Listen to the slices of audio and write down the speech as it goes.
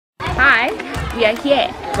Hi, we are here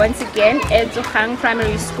once again at Zohang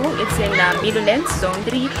Primary School. It's in Meadowlands, Zone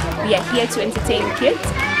 3. We are here to entertain kids.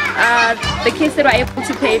 The kids that were able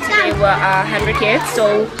to pay today were 100 kids,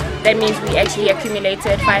 so that means we actually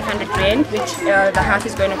accumulated 500 rand, which the half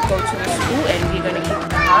is going to go to the school and we're going to keep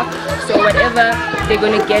the half. So whatever they're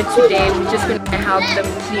going to get today, we're just going to help them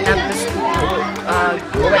clean up the school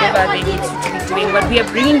or whatever they need to be doing. What we are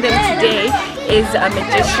bringing them today is a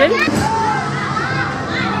magician.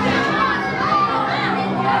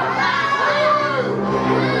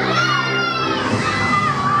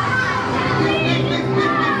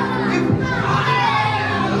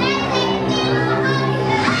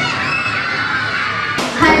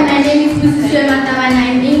 My name is Mrs. Shwematavan.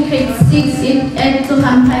 I'm in grade 6 at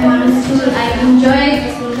Zohang Primary School. I enjoyed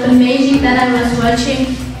the magic that I was watching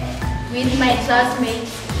with my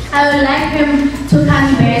classmates. I would like him to come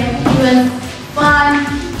back. It was fun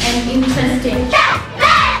and interesting.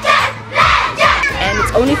 And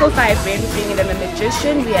it's only for 5 rand. We're bringing them a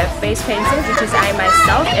magician. We have face painters, which is I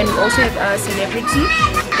myself, and we also have a celebrity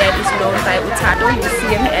that is known by Utado. You'll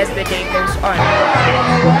see him as the day goes on.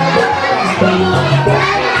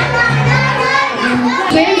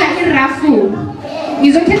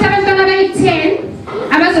 Ngizokhetha abantwana abayi-10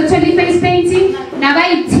 abazothola i-face painting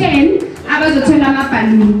nabayi-10 abazothola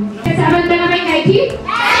amabhaluni. Khetha abantwana abayingaki?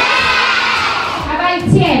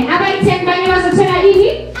 Abayi-10. Abayi-10 banye bazothola ini?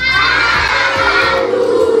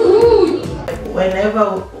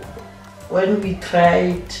 When we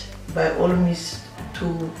tried by all means to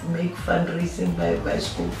make fundraising by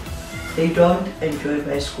school, they don't enjoy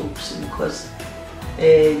by schools because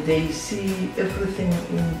they see everything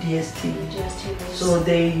in DSTV. So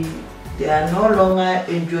they are no longer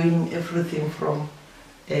enjoying everything from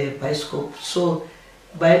Bioscope. So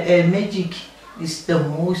magic is the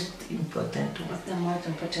most important one. It's the most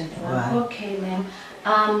important one. Right. Okay, ma'am.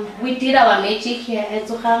 We did our magic here at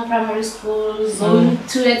Zohang Primary School, Zone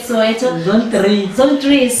 2 at Soweto. Zone 3. Zone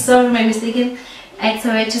 3, sorry, my mistaken. At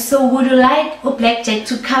Soweto. So would you like Blackjack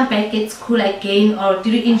to come back at school again, or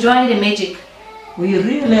did you enjoy the magic? We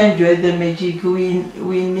really enjoy the magic. We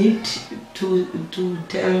need to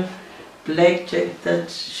tell Blackjack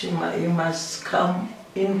that he must come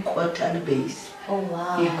in quarterly base. Oh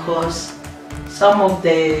wow! Because some of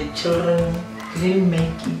the children didn't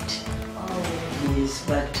make it. Oh yes,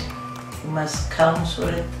 but he must come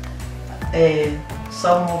so that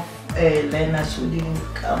some of learners who didn't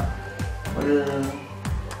come will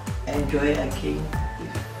enjoy again.